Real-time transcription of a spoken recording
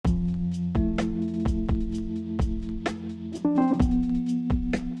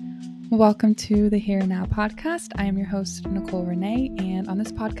welcome to the Here and Now podcast. I am your host, Nicole Renee, and on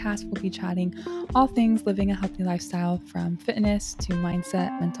this podcast, we'll be chatting all things living a healthy lifestyle, from fitness to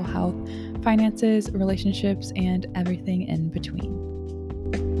mindset, mental health, finances, relationships, and everything in between.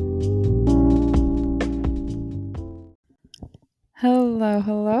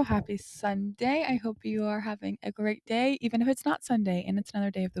 Hello. Happy Sunday. I hope you are having a great day. Even if it's not Sunday and it's another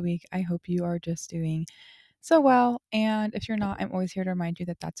day of the week, I hope you are just doing so well. And if you're not, I'm always here to remind you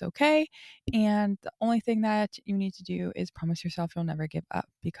that that's okay. And the only thing that you need to do is promise yourself you'll never give up,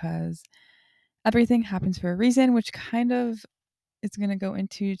 because everything happens for a reason, which kind of is going to go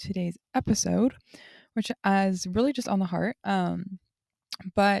into today's episode, which is really just on the heart.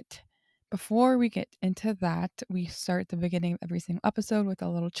 But before we get into that, we start the beginning of every single episode with a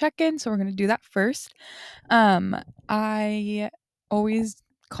little check-in. So we're going to do that first. I always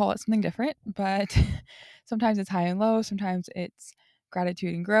call it something different, but sometimes it's high and low. Sometimes it's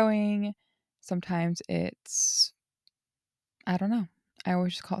gratitude and growing. Sometimes it's, I don't know. I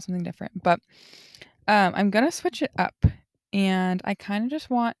always just call it something different, but I'm going to switch it up, and I kind of just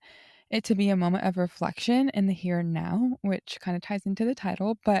want it to be a moment of reflection in the here and now, which kind of ties into the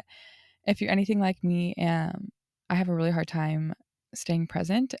title. But if you're anything like me, I have a really hard time staying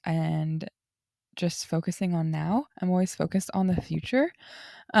present and just focusing on now. I'm always focused on the future.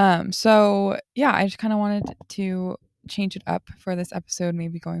 So yeah, I just kind of wanted to change it up for this episode.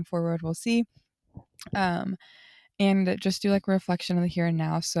 Maybe going forward, we'll see. And just do like a reflection of the here and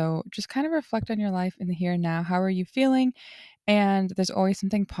now. So just kind of reflect on your life in the here and now. How are you feeling? And there's always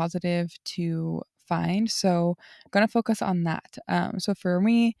something positive to find. So I'm going to focus on that. So for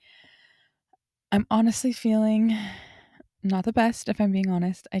me, I'm honestly feeling not the best, if I'm being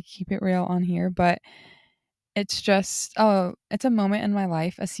honest. I keep it real on here, but it's just, it's a moment in my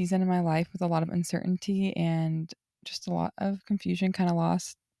life, a season in my life with a lot of uncertainty and just a lot of confusion, kind of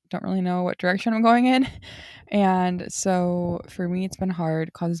lost. Don't really know what direction I'm going in. And so for me, it's been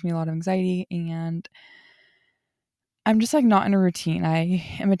hard, causes me a lot of anxiety, and I'm just like not in a routine. I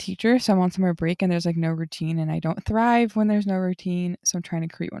am a teacher, so I'm on summer break and there's like no routine, and I don't thrive when there's no routine. So I'm trying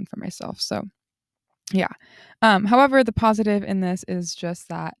to create one for myself. So yeah. However, the positive in this is just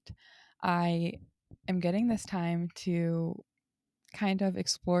that I am getting this time to kind of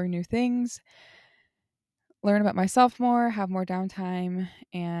explore new things, learn about myself more, have more downtime,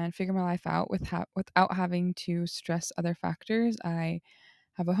 and figure my life out without having to stress other factors. I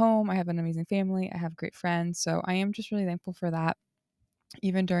have a home, I have an amazing family, I have great friends. So I am just really thankful for that,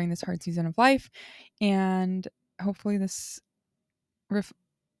 even during this hard season of life. And hopefully this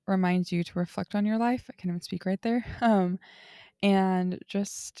reminds you to reflect on your life. I can't even speak right there. And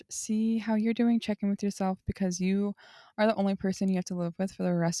just see how you're doing. Check in with yourself, because you are the only person you have to live with for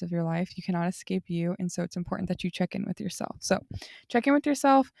the rest of your life. You cannot escape you. And so it's important that you check in with yourself. So check in with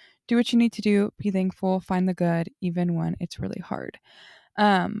yourself, do what you need to do, be thankful, find the good, even when it's really hard.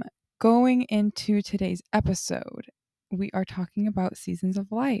 Going into today's episode, we are talking about seasons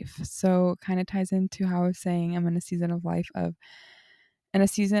of life. So kind of ties into how I was saying I'm in a season of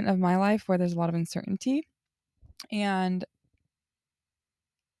my life where there's a lot of uncertainty and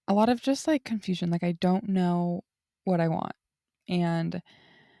a lot of just like confusion. Like I don't know what I want, and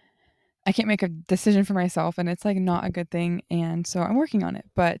I can't make a decision for myself, and it's like not a good thing. And so I'm working on it.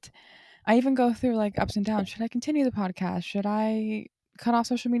 But I even go through like ups and downs. Should I continue the podcast? Should I cut off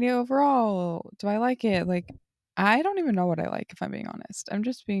social media overall? Do I like it? Like I don't even know what I like, if I'm being honest. I'm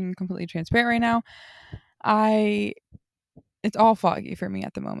just being completely transparent right now. It's all foggy for me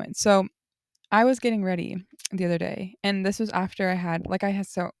at the moment. So I was getting ready the other day, and this was after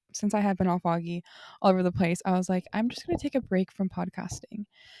since I had been all foggy all over the place, I was like, I'm just going to take a break from podcasting.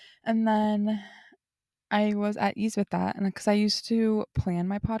 And then I was at ease with that. And because I used to plan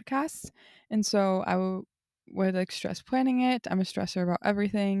my podcasts, and so would like stress planning it. I'm a stressor about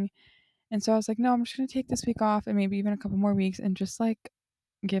everything. And so I was like, no, I'm just going to take this week off and maybe even a couple more weeks and just like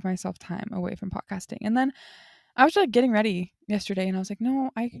give myself time away from podcasting. And then I was like getting ready yesterday and I was like,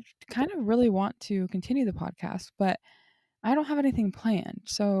 no, I kind of really want to continue the podcast, but I don't have anything planned.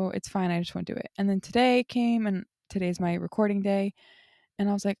 So it's fine. I just won't do it. And then today came, and today's my recording day. And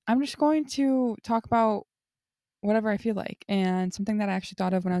I was like, I'm just going to talk about whatever I feel like, and something that I actually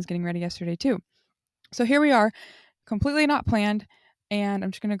thought of when I was getting ready yesterday too. So here we are, completely not planned. And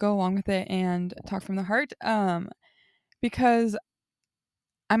I'm just going to go along with it and talk from the heart. Because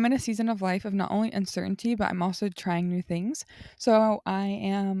I'm in a season of life of not only uncertainty, but I'm also trying new things. So I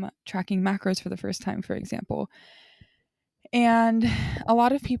am tracking macros for the first time, for example. And a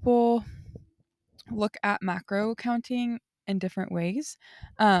lot of people look at macro counting in different ways.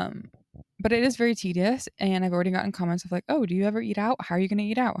 but it is very tedious, and I've already gotten comments of like, "Oh, do you ever eat out? How are you gonna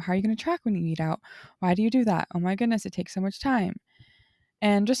eat out? How are you gonna track when you eat out? Why do you do that? Oh my goodness, it takes so much time."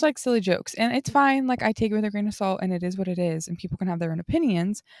 And just like silly jokes. And it's fine, like I take it with a grain of salt and it is what it is and people can have their own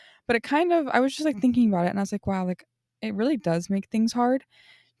opinions. But it kind of I was just like thinking about it and I was like, wow, like it really does make things hard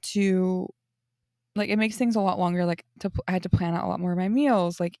to like it makes things a lot longer like I had to plan out a lot more of my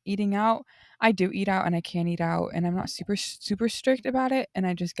meals, like eating out. I do eat out and I can eat out and I'm not super strict about it and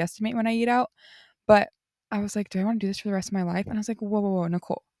I just guesstimate when I eat out. But I was like, "Do I wanna do this for the rest of my life?" And I was like, "Whoa, whoa, whoa,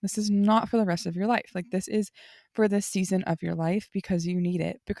 Nicole, this is not for the rest of your life. Like, this is for this season of your life because you need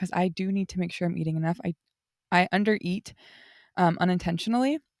it, because I do need to make sure I'm eating enough." I undereat,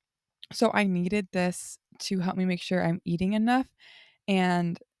 unintentionally, so I needed this to help me make sure I'm eating enough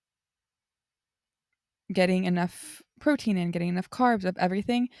and getting enough protein in, getting enough carbs of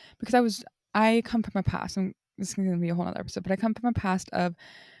everything because I come from a past, and this is gonna be a whole other episode, but I come from a past of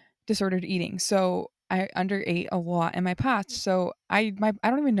disordered eating. So I underate a lot in my past. So I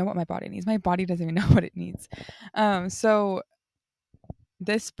don't even know what my body needs. My body doesn't even know what it needs. So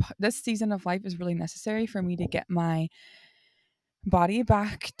this season of life is really necessary for me to get my body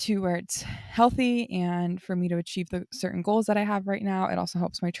back to where it's healthy and for me to achieve the certain goals that I have right now. It also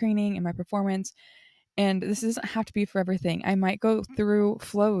helps my training and my performance. And this doesn't have to be for everything. I might go through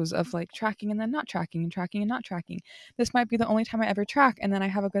flows of like tracking and then not tracking and tracking and not tracking. This might be the only time I ever track and then I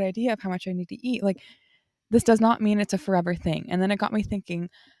have a good idea of how much I need to eat. Like this does not mean it's a forever thing. And then it got me thinking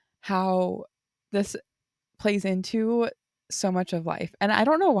how this plays into so much of life. And I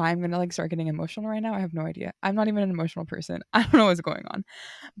don't know why I'm going to like start getting emotional right now. I have no idea. I'm not even an emotional person. I don't know what's going on,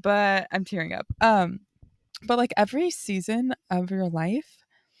 but I'm tearing up. But like every season of your life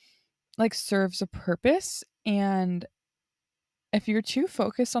like serves a purpose, and if you're too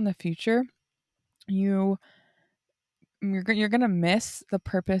focused on the future, you you're going to miss the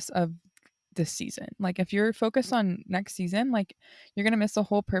purpose of this season. Like if you're focused on next season, like you're going to miss the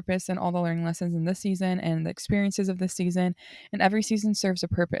whole purpose and all the learning lessons in this season and the experiences of this season. And every season serves a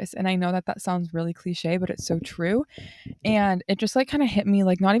purpose. And I know that that sounds really cliche, but it's so true. And it just like kind of hit me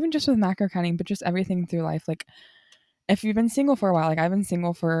like not even just with macro counting, but just everything through life. Like if you've been single for a while, like I've been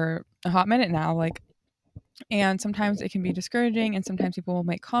single for a hot minute now, like and sometimes it can be discouraging and sometimes people will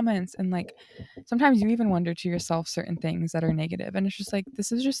make comments and like sometimes you even wonder to yourself certain things that are negative and it's just like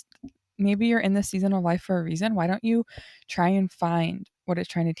this is just maybe you're in this season of life for a reason. Why don't you try and find what it's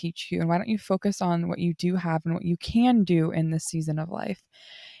trying to teach you and why don't you focus on what you do have and what you can do in this season of life,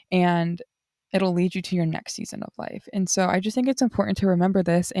 and it'll lead you to your next season of life. And so I just think it's important to remember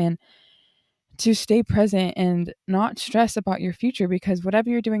this and to stay present and not stress about your future, because whatever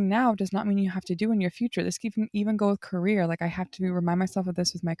you're doing now does not mean you have to do in your future. This can even go with career. Like I have to remind myself of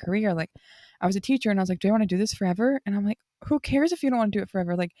this with my career. Like I was a teacher and I was like, do I want to do this forever? And I'm like, who cares if you don't want to do it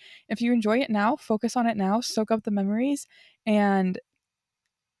forever? Like if you enjoy it now, focus on it now, soak up the memories. And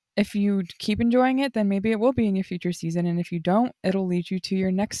if you keep enjoying it, then maybe it will be in your future season. And if you don't, it'll lead you to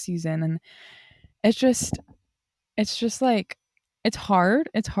your next season. And it's just, it's just like, it's hard.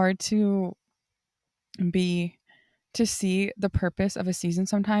 It's hard be to see the purpose of a season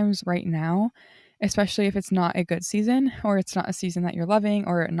sometimes right now, especially if it's not a good season or it's not a season that you're loving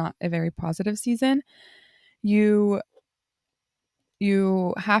or not a very positive season. You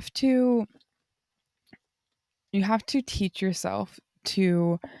you have to you have to teach yourself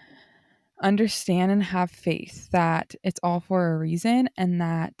to understand and have faith that it's all for a reason and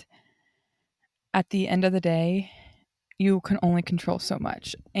that at the end of the day you can only control so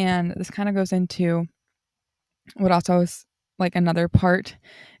much. And this kind of goes into what also is like another part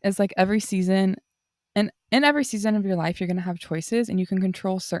is like every season. And in every season of your life, you're going to have choices and you can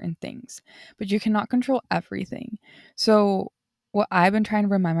control certain things, but you cannot control everything. So, what I've been trying to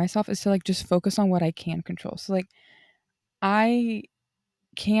remind myself is to like just focus on what I can control. So, like, I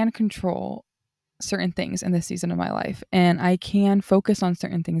can control certain things in this season of my life, and I can focus on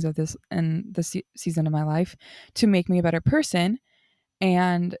certain things of this in this season of my life to make me a better person.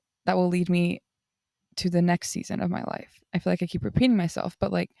 And that will lead me to the next season of my life. I feel like I keep repeating myself,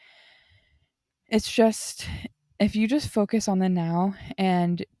 but like, it's just if you just focus on the now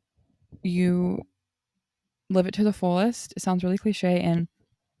and you live it to the fullest, it sounds really cliche, and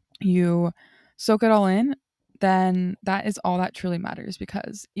you soak it all in, then that is all that truly matters.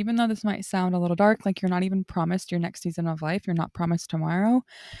 Because even though this might sound a little dark, like you're not even promised your next season of life, you're not promised tomorrow.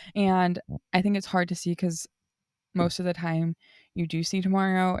 And I think it's hard to see because most of the time you do see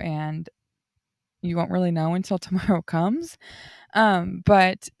tomorrow and you won't really know until tomorrow comes.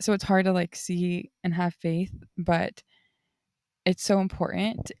 But so it's hard to like see and have faith, but it's so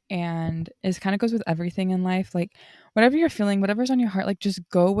important and it kind of goes with everything in life. Like whatever you're feeling, whatever's on your heart, like just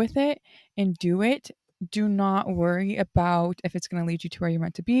go with it and do it. Do not worry about if it's going to lead you to where you're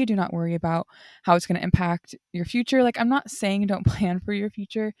meant to be. Do not worry about how it's going to impact your future. Like, I'm not saying don't plan for your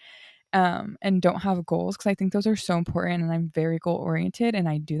future and don't have goals, because I think those are so important, and I'm very goal oriented and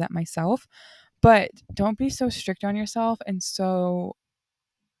I do that myself. But don't be so strict on yourself and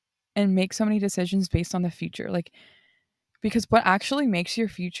make so many decisions based on the future. Like, because what actually makes your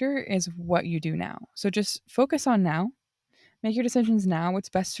future is what you do now. So just focus on now. Make your decisions now, what's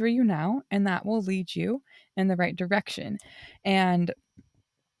best for you now, and that will lead you in the right direction. And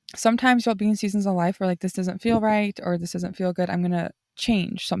sometimes you'll be in seasons of life where like this doesn't feel right or this doesn't feel good. I'm going to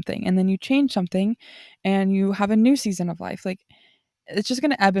change something. And then you change something and you have a new season of life. Like, it's just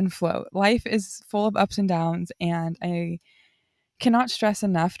going to ebb and flow. Life is full of ups and downs, and I cannot stress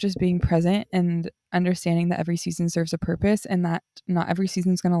enough just being present and understanding that every season serves a purpose, and that not every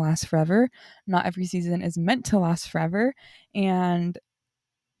season is going to last forever. Not every season is meant to last forever. And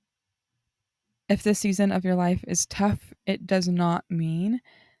if this season of your life is tough, it does not mean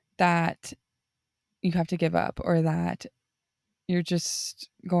that you have to give up or that you're just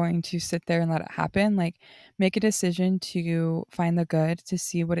going to sit there and let it happen. Like, make a decision to find the good, to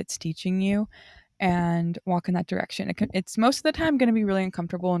see what it's teaching you, and walk in that direction. It's most of the time going to be really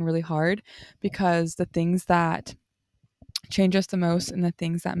uncomfortable and really hard, because the things that change us the most and the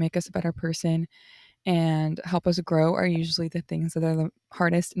things that make us a better person and help us grow are usually the things that are the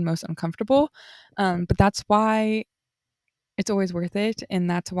hardest and most uncomfortable. But that's why it's always worth it. And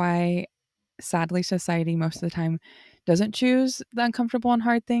that's why, sadly, society most of the time doesn't choose the uncomfortable and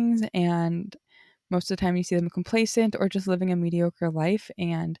hard things. And most of the time you see them complacent or just living a mediocre life.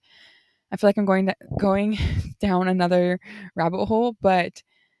 And I feel like I'm going down another rabbit hole, but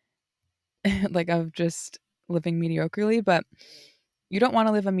like, of just living mediocrely. But you don't want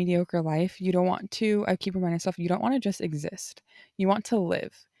to live a mediocre life. You don't want to, I keep reminding myself, you don't want to just exist. You want to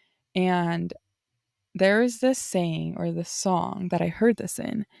live. And there is this saying or this song that I heard this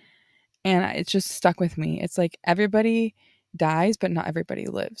in, and it's just stuck with me. It's like, everybody dies, but not everybody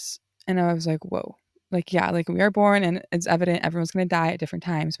lives. And I was like, whoa. Like, yeah, like, we are born and it's evident everyone's going to die at different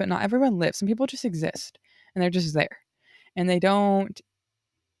times, but not everyone lives. Some people just exist and they're just there, and they don't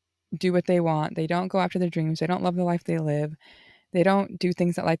do what they want. They don't go after their dreams. They don't love the life they live. They don't do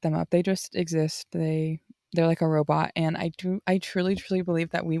things that light them up. They just exist. They're like a robot. And I truly, truly believe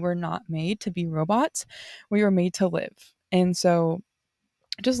that we were not made to be robots. We were made to live. And so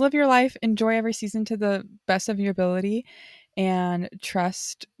just live your life, enjoy every season to the best of your ability, and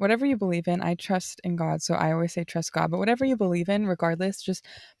trust whatever you believe in. I trust in God, so I always say trust God. But whatever you believe in, regardless, just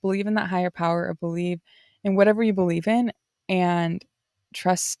believe in that higher power, or believe in whatever you believe in, and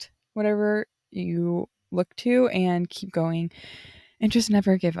trust whatever you look to, and keep going, and just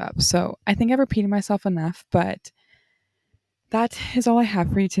never give up. So I think I've repeated myself enough, but that is all I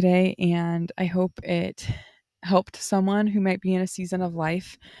have for you today. And I hope it helped someone who might be in a season of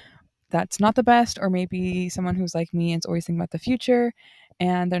life that's not the best, or maybe someone who's like me and is always thinking about the future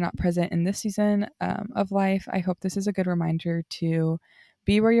and they're not present in this season of life. I hope this is a good reminder to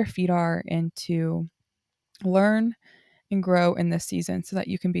be where your feet are and to learn and grow in this season so that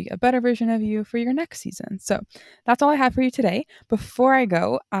you can be a better version of you for your next season. So that's all I have for you today. Before I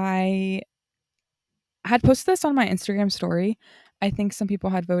go, I had posted this on my Instagram story. I think some people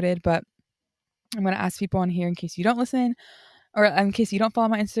had voted, but I'm going to ask people on here in case you don't listen, or in case you don't follow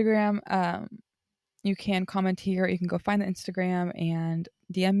my Instagram. You can comment here. You can go find the Instagram and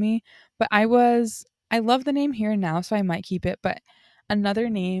DM me. But I love the name Here and Now, so I might keep it. But another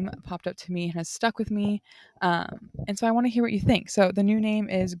name popped up to me and has stuck with me. And so I want to hear what you think. So the new name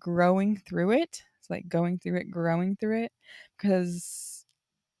is Growing Through It. It's like going through it, growing through it, because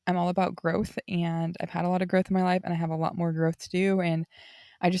I'm all about growth, and I've had a lot of growth in my life and I have a lot more growth to do. And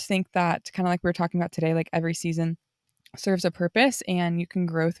I just think that, kind of like we were talking about today, like, every season serves a purpose and you can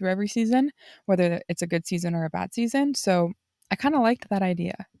grow through every season, whether it's a good season or a bad season. So I kind of liked that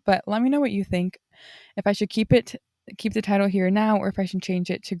idea. But let me know what you think. If I should keep the title Here Now, or if I should change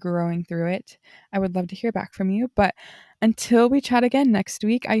it to Growing Through It. I would love to hear back from you. But until we chat again next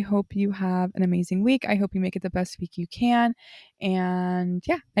week, I hope you have an amazing week. I hope you make it the best week you can. And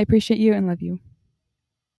yeah, I appreciate you and love you.